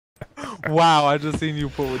Wow, I just seen you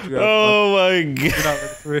put what you have. Oh my god. You're not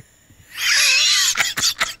ready for it.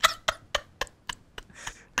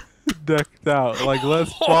 Decked out. Like,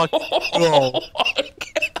 let's fuck go.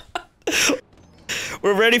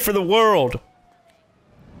 We're ready for the world.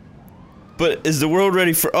 But is the world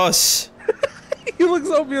ready for us? You look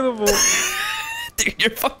so beautiful. Dude, your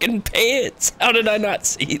fucking pants. How did I not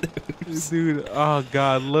see those? Dude, oh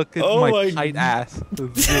god, look at Oh my my tight ass.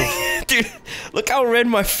 Dude, look how red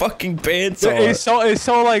my fucking pants are. It's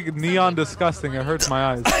so like neon disgusting. It hurts my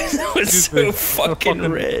eyes. I know, it's so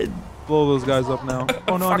fucking red. Blow those guys up now.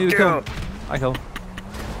 Oh no, I need to kill him. I kill him.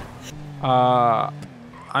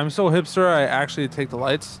 I'm so hipster, I actually take the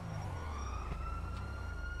lights.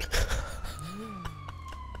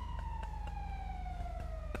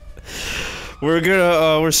 We're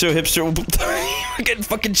so hipster. We're getting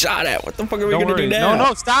fucking shot at. What the fuck are we gonna do now?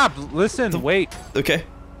 No, stop. Listen, wait. Okay.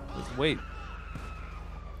 Just wait.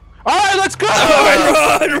 Alright, let's go!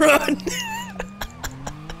 Run!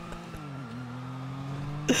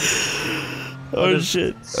 Oh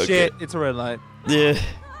shit. Shit, Okay. it's a red light. Yeah,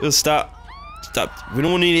 it'll stop. Stop. We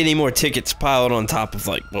don't need any more tickets piled on top of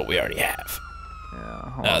like what we already have. Yeah,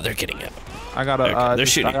 hold on. They're getting it. I gotta, Okay, they're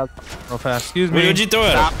shooting. real fast. Excuse me. What'd you throw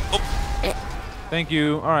at him? Thank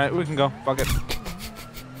you. Alright, we can go. Fuck it.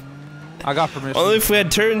 I got permission. Only if we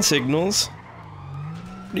had turn signals.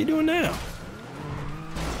 What are you doing now?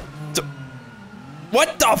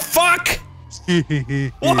 What the fuck?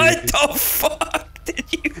 What the fuck did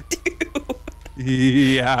you do?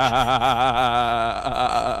 Yeah.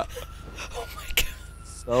 Oh my god.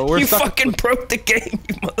 So we're You stuck. fucking broke the game,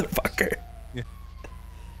 you motherfucker. Yeah.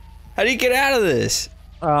 How do you get out of this?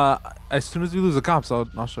 As soon as we lose the cops,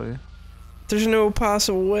 I'll show you. There's no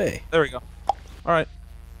possible way. There we go. Alright.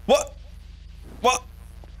 What? What?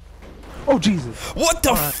 Oh, Jesus. What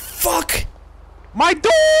the fuck? My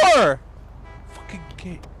door! Fucking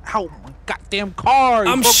get out my goddamn car!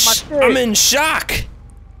 You broke my shit. I'm in shock.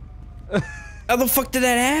 How the fuck did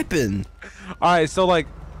that happen? Alright, so like,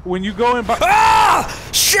 when you go in by- Ah!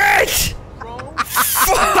 Shit!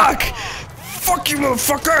 Fuck! Fuck you,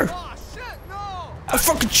 motherfucker! I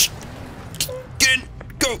fucking get in.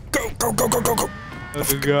 Go, go, go, go, go, go, go.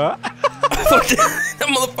 That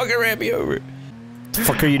motherfucker ran me over. What the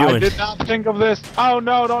fuck are you doing? I did not think of this. Oh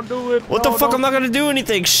no, don't do it. What no, the fuck? don't. I'm not gonna do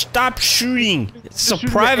anything. Stop shooting. It's a Shooting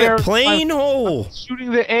the private air. plane hole.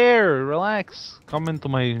 Shooting the air. Relax. Come into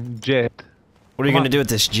my jet. What are you gonna do with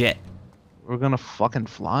this jet? We're gonna fucking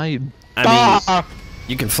fly. I mean,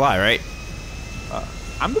 you can fly, right?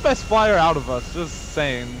 I'm the best flyer out of us. Just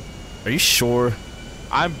saying. Are you sure?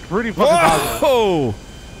 I'm pretty fucking positive. Whoa!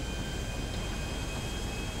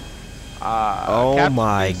 Oh Captain,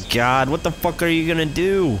 my please. god, what the fuck are you gonna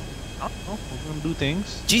do? I don't know. We're gonna do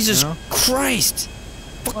things. Jesus you know? Christ!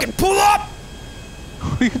 Fucking pull up!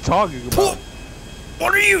 What are you talking about? Pull!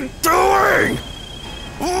 What are you doing?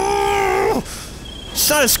 Ooh! It's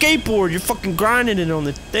not a skateboard, you're fucking grinding it on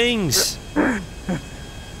the things.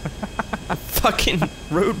 Fucking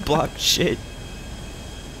roadblock shit.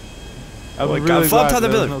 I'm Oh my really god, fly up glad top the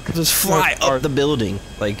there was building. no- Just fly no up the building.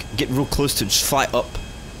 Like, get real close to it, just fly up.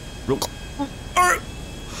 Real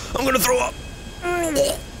I'm gonna throw up.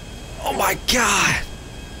 Oh my god.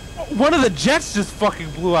 One of the jets just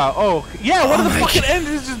fucking blew out. Oh, yeah, one of the fucking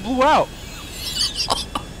engines just blew out.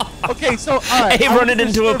 Okay, so, alright. Hey, run it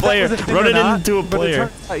into a player. Run it into a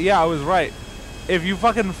player. Yeah, I was right. If you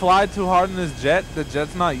fucking fly too hard in this jet, the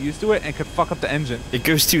jet's not used to it and could fuck up the engine. It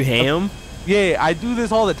goes too ham. Yeah, I do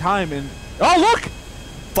this all the time and... Oh, look!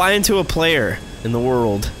 Fly into a player in the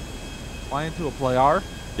world. Fly into a player?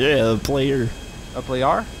 Yeah, a player. A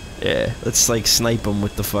player? Yeah, let's like snipe him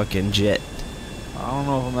with the fucking jet. I don't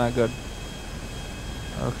know if I'm that good.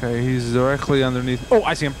 Okay, he's directly underneath. Oh,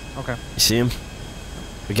 I see him. Okay. You see him?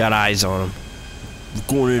 We got eyes on him.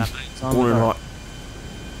 Going in, going in hot.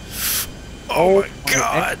 Oh my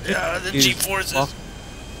god, the G-forces.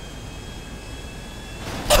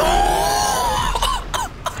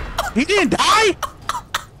 He didn't die?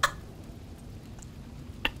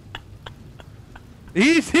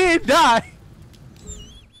 He didn't die.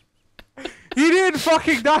 He didn't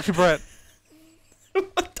fucking die, Brett.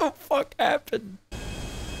 What the fuck happened?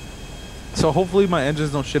 So hopefully my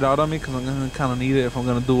engines don't shit out on me because I'm gonna kind of need it if I'm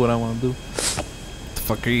gonna do what I want to do. What the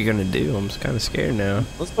fuck are you gonna do? I'm kind of scared now.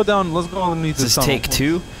 Let's go down. Let's go underneath Is this this tunnel. take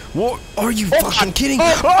two? What? Are you fucking kidding?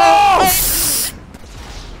 Oh! Oh!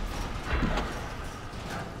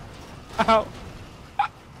 Ow.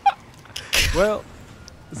 Well,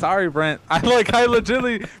 sorry, Brent. I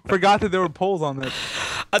legitimately forgot that there were poles on this.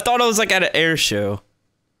 I thought I was like at an air show,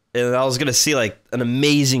 and I was gonna see like an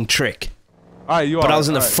amazing trick. Alright, you are. But I was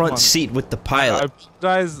in the Alright, front seat with the pilot.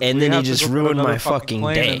 Guys, and then he just ruined my fucking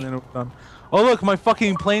day. Oh look, my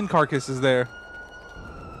fucking plane carcass is there.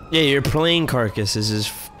 Yeah, your plane carcass is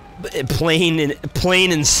just plain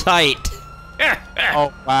in sight.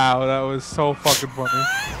 Oh wow, that was so fucking funny.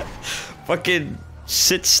 Fucking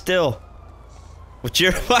sit still. With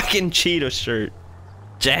your fucking Cheeto shirt,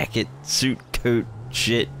 jacket, suit, coat,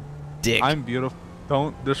 shit, dick. I'm beautiful.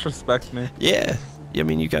 Don't disrespect me. Yeah. I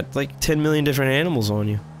mean, you got like 10 million different animals on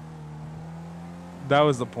you. That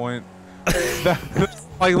was the point.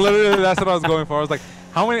 Like literally, that's what I was going for. I was like,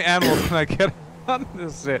 how many animals can I get on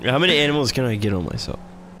this shit? How many animals can I get on myself?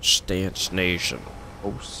 Stance Nation.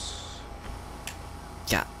 Boss.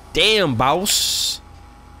 God damn, boss.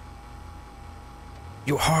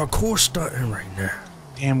 You're hardcore stunting right now.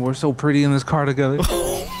 Damn, we're so pretty in this car together.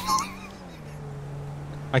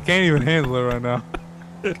 I can't even handle it right now.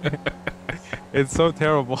 It's so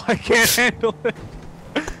terrible. I can't handle it.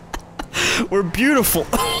 We're beautiful.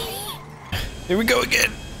 Here we go again.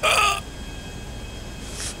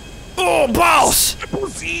 Oh, boss!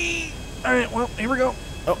 Alright, well, here we go.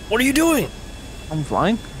 What are you doing? I'm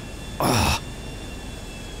flying.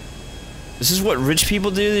 This is what rich people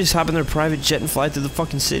do? They just hop in their private jet and fly through the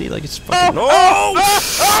fucking city like it's fucking— Oh!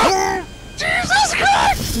 Jesus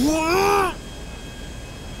Christ!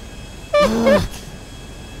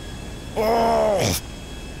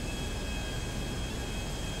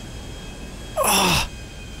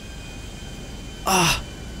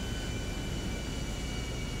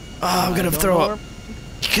 I'm gonna throw up.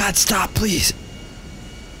 God, stop, please.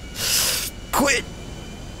 Quit.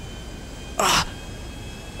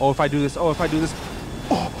 Oh, if I do this. Oh, if I do this.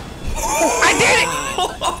 Oh. I did it!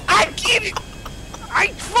 I did it! I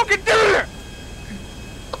fucking did it!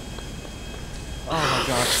 Oh my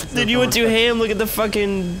gosh. Dude, you went too ham. Look at the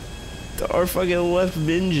fucking— our fucking left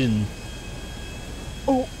engine.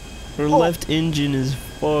 Oh. Our left engine is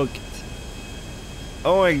fucked.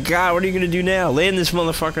 Oh my god, what are you gonna do now? Land this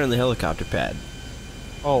motherfucker on the helicopter pad.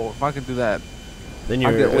 Oh, if I can do that. Then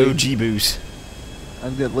you're OG boost.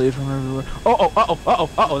 I'd get laid from everywhere.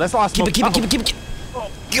 Uh-oh, that's the last Keep one. it, keep it. Oh.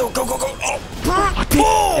 Go.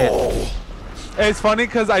 Oh. It's funny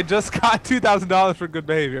because I just got $2,000 for good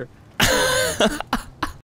behavior.